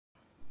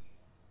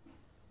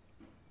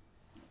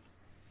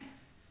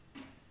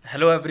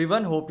Hello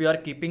everyone, hope you are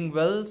keeping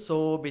well. So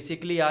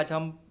basically आज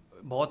हम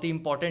बहुत ही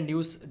इंपॉर्टेंट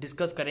न्यूज़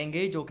डिस्कस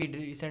करेंगे जो कि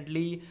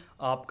रिसेंटली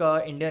आपका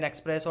इंडियन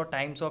एक्सप्रेस और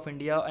times of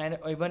India and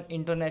even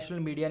international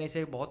media ने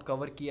इसे बहुत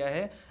कवर किया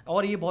है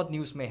और ये बहुत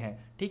न्यूज़ में है।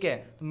 ठीक है,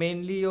 तो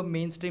मेनली ये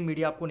मेन स्ट्रीम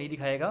मीडिया आपको नहीं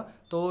दिखाएगा,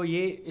 तो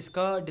ये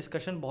इसका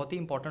डिस्कशन बहुत ही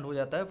इंपॉर्टेंट हो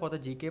जाता है for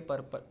the GK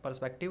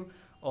perspective.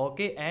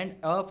 Okay, and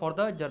for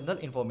the general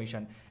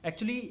information.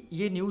 Actually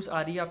ये न्यूज़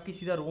आ रही है आपकी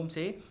सीधा रोम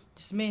से,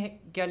 जिसमें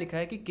क्या लिखा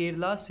है कि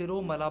केरला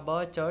सिरो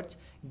Malabar church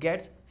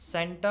gets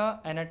Santa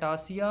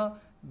एनाटासिया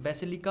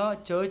basilica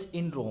church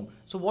in Rome.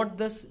 So what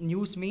this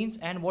news means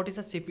and what is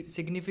the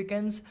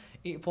significance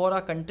for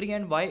our country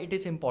and why it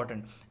is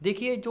important.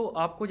 देखिए, जो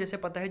आपको जैसे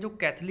पता है जो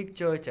कैथलिक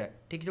चर्च है,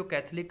 ठीक है, जो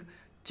कैथलिक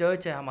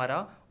चर्च है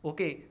हमारा,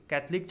 ओके,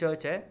 कैथलिक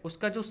चर्च है,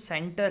 उसका जो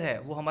सेंटर है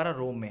वो हमारा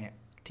रोम में है।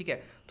 ठीक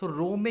है, तो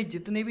रोम में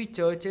जितने भी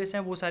चर्चेस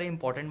हैं वो सारे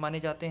इंपॉर्टेंट माने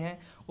जाते हैं।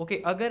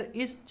 ओके, अगर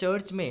इस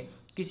चर्च में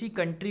किसी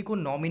कंट्री को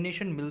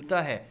नॉमिनेशन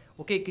मिलता है,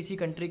 ओके, किसी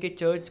कंट्री के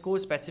चर्च को,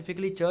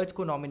 स्पेसिफिकली चर्च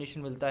को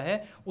नॉमिनेशन मिलता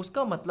है,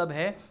 उसका मतलब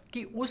है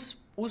कि उस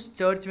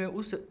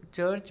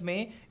चर्च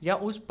में या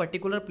उस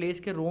पर्टिकुलर प्लेस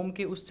के रोम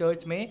के उस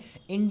चर्च में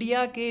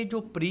इंडिया के जो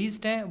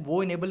प्रीस्ट हैं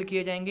वो इनेबल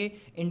किए जाएंगे,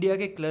 इंडिया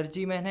के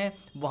क्लर्जीमैन हैं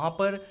वहाँ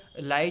पर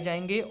लाए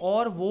जाएंगे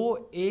और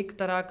वो एक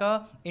तरह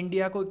का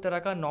इंडिया को एक तरह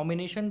का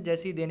नॉमिनेशन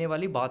जैसी देने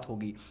वाली बात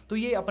होगी। तो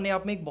ये अपने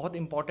आप में एक बहुत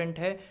इंपॉर्टेंट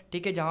है।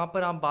 ठीक है, जहाँ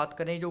पर आप बात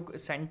करें जो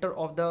centre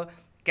of the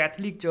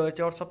Catholic church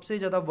है और सबसे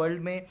ज़्यादा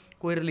वर्ल्ड में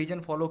कोई रिलीजन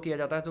फॉलो किया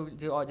जाता है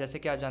तो जैसे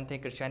कि आप जानते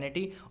हैं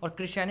क्रिश्चियनिटी, और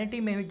क्रिश्चियनिटी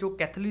में जो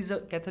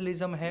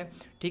कैथलिज्म है,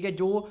 ठीक है,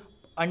 जो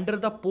अंडर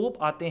द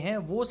पोप आते हैं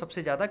वो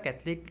सबसे ज़्यादा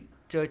कैथलिक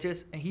चर्चेस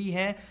ही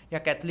हैं या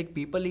कैथलिक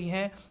पीपल ही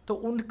हैं। तो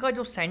उनका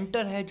जो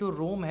सेंटर है जो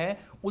रोम है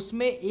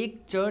उसमें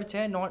एक चर्च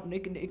है, नॉट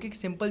एक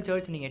सिंपल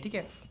चर्च नहीं है। ठीक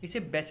है, इसे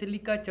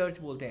बेसिलिका चर्च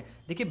बोलते हैं।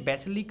 देखिए,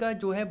 बेसिलिका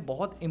जो है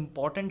बहुत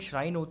इंपॉर्टेंट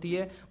श्राइन होती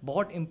है,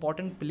 बहुत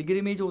इंपॉर्टेंट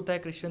पिलग्रिमेज होता है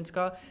क्रिश्चियंस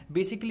का।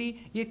 बेसिकली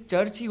ये एक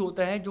चर्च ही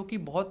होता है जो कि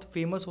बहुत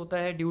फेमस होता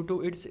है ड्यू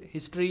टू इट्स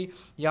हिस्ट्री,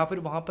 या फिर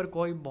वहाँ पर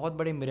कोई बहुत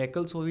बड़े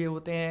मिरेकल्स हुए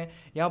होते हैं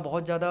या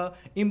बहुत ज़्यादा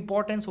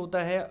इंपॉर्टेंस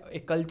होता है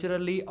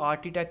कल्चरली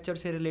आर्किटेक्चर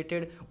से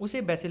रिलेटेड,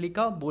 उसे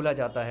बेसिलिका बोला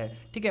जाता है।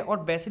 ठीक है, और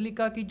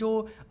बेसिलिका की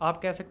जो आप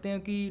कह सकते हैं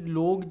कि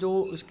लोग जो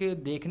उसके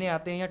देखने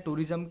आते हैं या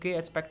टूरिज्म के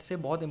एस्पेक्ट से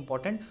बहुत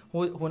इंपॉर्टेंट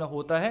होना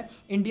होता है।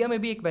 इंडिया में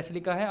भी एक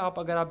बेसिलिका है, आप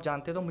अगर आप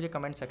जानते हैं तो मुझे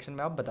कमेंट सेक्शन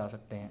में आप बता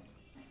सकते हैं।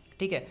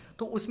 ठीक है,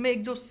 तो उसमें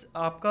एक जो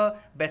आपका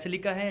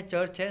बेसिलिका है,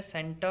 चर्च है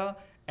सेंटा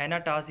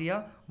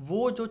एनाटाजिया,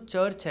 वो जो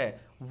चर्च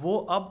है वो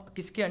अब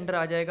किसके अंडर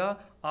आ जाएगा?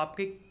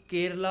 आपके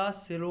केरला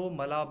सिरो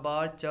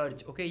मलाबार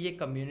चर्च। ओके, ये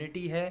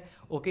कम्युनिटी है,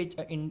 ओके,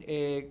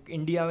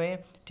 इंडिया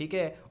में। ठीक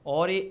है,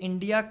 और ये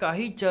इंडिया का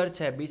ही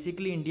चर्च है,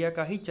 बेसिकली इंडिया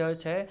का ही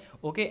चर्च है।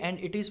 Okay, and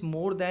it is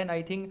more then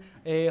I think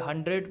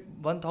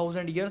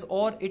 100,000 years,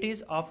 और it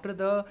is after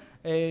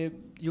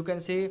the you can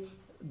say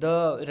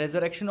the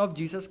resurrection of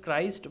Jesus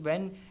Christ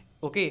when,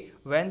 okay,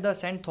 when the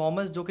Saint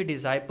Thomas जो कि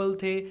disciple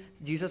थे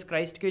Jesus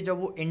Christ के, जब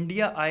वो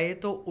India आए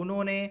तो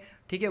उन्होंने,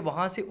 ठीक है,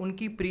 वहाँ से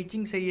उनकी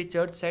प्रीचिंग से ये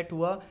चर्च सेट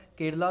हुआ,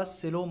 केरला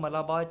सिलो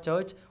मलाबार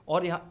चर्च।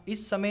 और यहाँ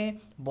इस समय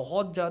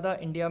बहुत ज़्यादा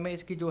इंडिया में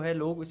इसकी जो है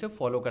लोग इसे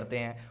फॉलो करते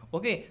हैं।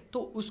 ओके, तो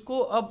उसको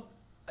अब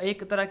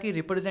एक तरह की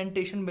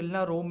रिप्रेजेंटेशन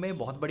मिलना रोम में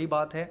बहुत बड़ी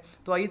बात है।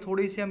 तो आइए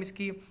थोड़ी सी हम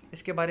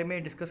इसके बारे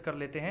में डिस्कस कर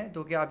लेते हैं।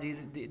 तो क्या आप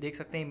देख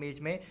सकते हैं इमेज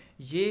में,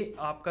 ये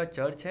आपका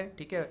चर्च है।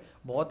 ठीक है,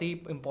 बहुत ही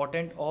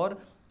इंपॉर्टेंट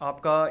और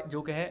आपका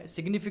जो क्या है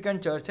सिग्निफिकेंट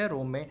चर्च है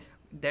रोम में,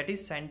 that is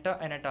Santa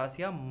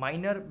एनाटासिया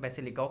minor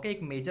basilica. Okay,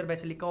 एक मेजर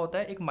बेसिलिका होता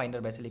है, एक माइनर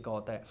बेसिलिका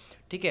होता है।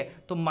 ठीक है,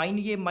 तो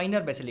ये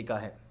माइनर बेसिलिका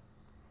है।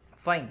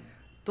 फाइन,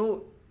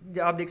 तो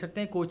आप देख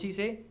सकते हैं कोची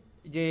से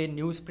ये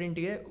न्यूज़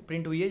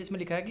प्रिंट हुई है जिसमें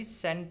लिखा है कि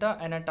Santa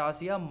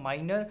एनाटासिया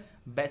minor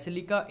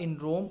basilica in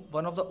Rome,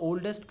 one of the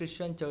oldest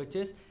Christian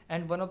churches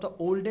and one of the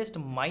oldest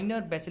minor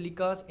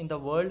basilicas in the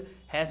world,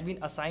 has been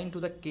assigned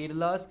to the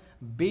Kerala's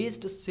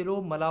based Syro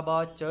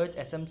Malabar Church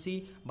SMC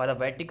by the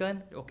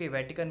Vatican. Okay,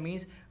 Vatican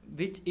means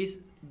which is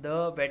the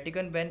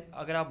Vatican, when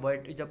अगर आप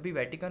जब भी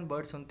Vatican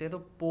word सुनते हैं तो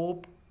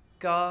pope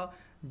का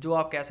जो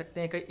आप कह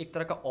सकते हैं कि एक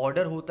तरह का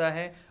ऑर्डर होता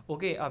है।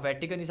 Okay,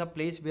 Vatican is a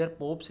place where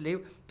pops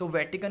live. तो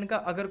वेटिकन का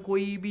अगर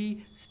कोई भी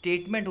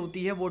स्टेटमेंट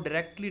होती है वो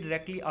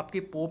डायरेक्टली आपके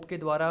पोप के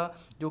द्वारा,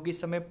 जो कि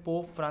इस समय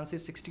पोप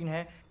फ्रांसिस 16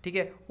 है, ठीक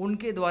है,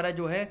 उनके द्वारा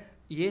जो है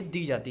ये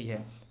दी जाती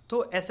है।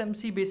 तो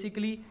SMC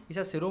basically is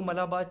a sero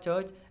Malabar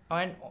church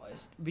and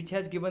which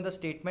has given the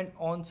statement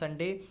on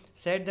Sunday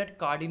said that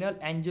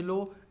Cardinal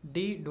Angelo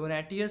de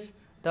Donatius,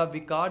 the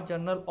विकार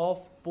जनरल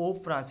ऑफ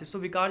पोप फ्रांसिस। तो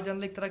विकार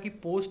जनरल एक तरह की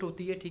पोस्ट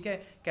होती है, ठीक है,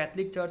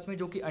 कैथलिक चर्च में,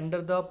 जो कि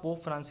अंडर द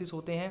पोप फ्रांसिस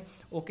होते हैं।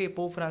 ओके,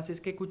 पोप फ्रांसिस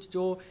के कुछ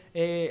जो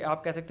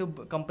आप कह सकते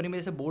हो कंपनी में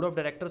जैसे बोर्ड ऑफ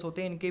डायरेक्टर्स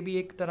होते हैं, इनके भी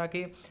एक तरह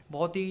के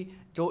बहुत ही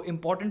जो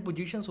इंपॉर्टेंट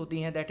पोजीशंस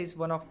होती हैं, that is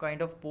one of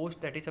kind of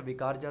post, that is a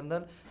विकार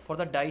general for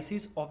the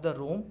डाइसिस of the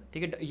रोम।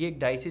 ठीक है, ये एक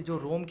डाइसिस जो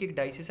रोम की एक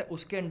डाइसिस है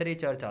उसके अंडर ये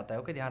चर्च आता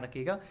है। ओके, ध्यान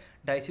रखिएगा,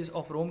 डाइसिस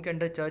ऑफ रोम के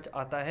अंडर चर्च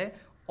आता है।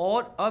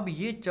 और अब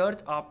ये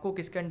चर्च आपको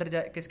किसके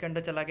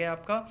अंडर चला गया?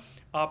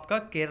 आपका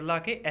केरला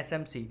के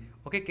एसएमसी।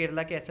 ओके,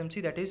 केरला के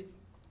SMC, that is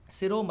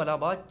sero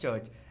Malabar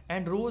church,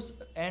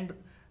 and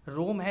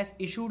Rome has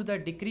issued the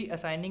decree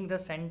assigning the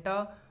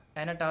Santa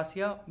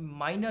एनाटासिया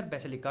minor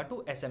basilica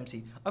to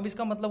SMC. अब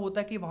इसका मतलब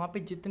होता है कि वहाँ पे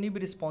जितनी भी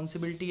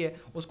रिस्पॉन्सिबिलिटी है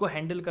उसको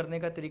हैंडल करने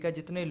का तरीका,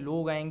 जितने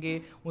लोग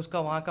आएंगे उसका,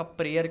 वहाँ का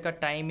प्रेयर का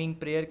टाइमिंग,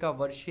 प्रेयर का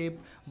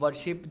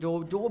वर्शिप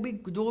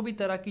जो भी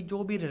तरह की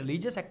जो भी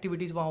रिलीजियस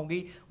एक्टिविटीज़ वहाँ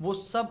होगी वो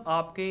सब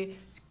आपके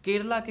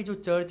केरला के जो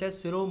चर्च है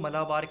सिरो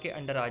मलाबार के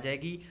अंडर आ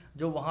जाएगी।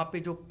 जो वहाँ पे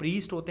जो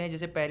प्रीस्ट होते हैं,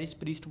 जैसे पेरिस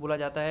प्रीस्ट बोला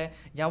जाता है,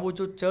 या वो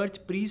जो चर्च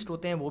प्रीस्ट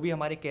होते हैं वो भी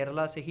हमारे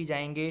केरला से ही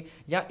जाएंगे,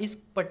 या इस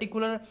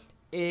पर्टिकुलर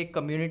एक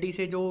कम्युनिटी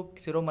से जो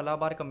सिरो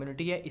मलाबार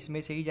कम्युनिटी है इसमें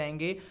से ही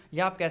जाएंगे,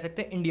 या आप कह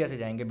सकते हैं इंडिया से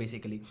जाएंगे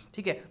बेसिकली।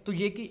 ठीक है, तो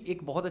ये कि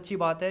एक बहुत अच्छी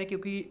बात है,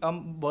 क्योंकि हम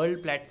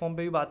वर्ल्ड प्लेटफॉर्म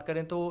पे भी बात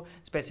करें तो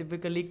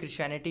स्पेसिफिकली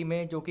क्रिश्चियनिटी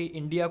में जो कि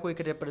इंडिया को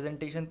एक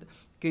रिप्रेजेंटेशन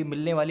की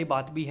मिलने वाली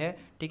बात भी है।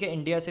 ठीक है,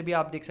 इंडिया से भी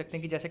आप देख सकते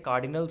हैं कि जैसे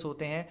कार्डिनल्स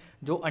होते हैं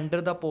जो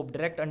under the pope,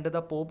 direct under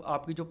the pope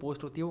आपकी जो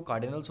पोस्ट होती है वो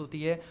कार्डिनल्स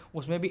होती है,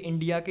 उसमें भी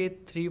इंडिया के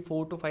 3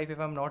 4 to 5 if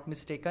I am not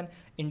mistaken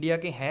India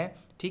के हैं।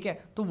 ठीक है,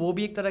 तो वो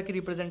भी एक तरह की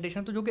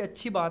रिप्रेजेंटेशन, तो जो कि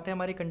अच्छी बात है,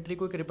 हमारी कंट्री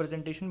को एक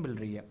रिप्रेजेंटेशन मिल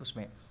रही है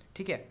उसमें।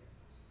 ठीक है,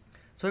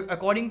 so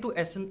according to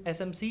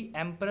SMC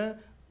emperor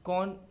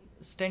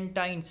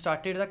Constantine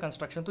started the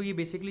construction. तो ये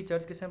बेसिकली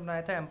चर्च किसने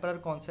बनाया था? एम्परर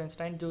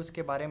कॉन्स्टेंटाइन, जो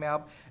इसके बारे में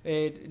आप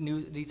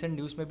रिसेंट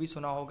न्यूज़ में भी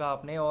सुना होगा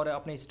आपने और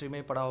अपने हिस्ट्री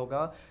में पढ़ा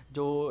होगा।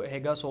 जो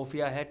हेगा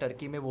सोफिया है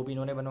टर्की में, वो भी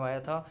इन्होंने बनवाया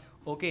था।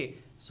 Okay,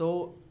 so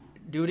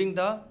during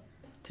the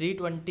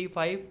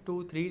 325 to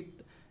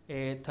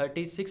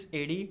 336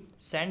 AD,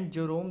 Saint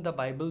Jerome, the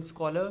Bible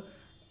scholar,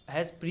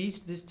 has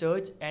preached this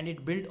church, and it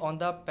built on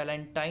the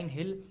Palatine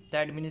Hill, the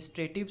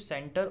administrative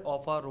center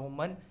of a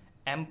Roman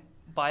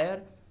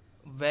Empire,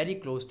 very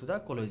close to the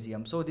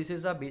Colosseum. So this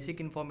is a basic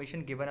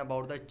information given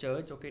about the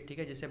church. Okay, ठीक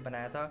है, जिसे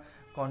बनाया था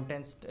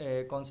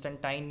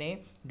Constantine ने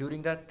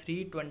during the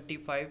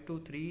 325 to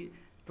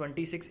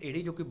 326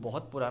 AD, जो कि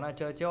बहुत पुराना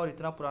चर्च है। और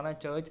इतना पुराना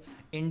चर्च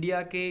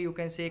इंडिया के यू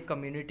कैन से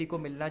कम्युनिटी को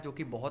मिलना, जो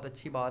कि बहुत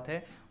अच्छी बात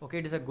है। Okay,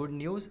 it is a good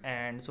news,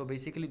 and so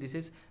basically this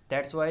is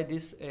that's why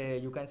this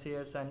you can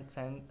say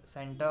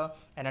Santa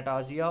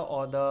एनाटाजिया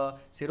और the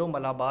sero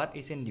Malabar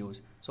is in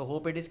news. So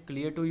hope it is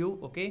clear to you.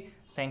 Okay,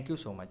 thank you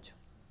so much.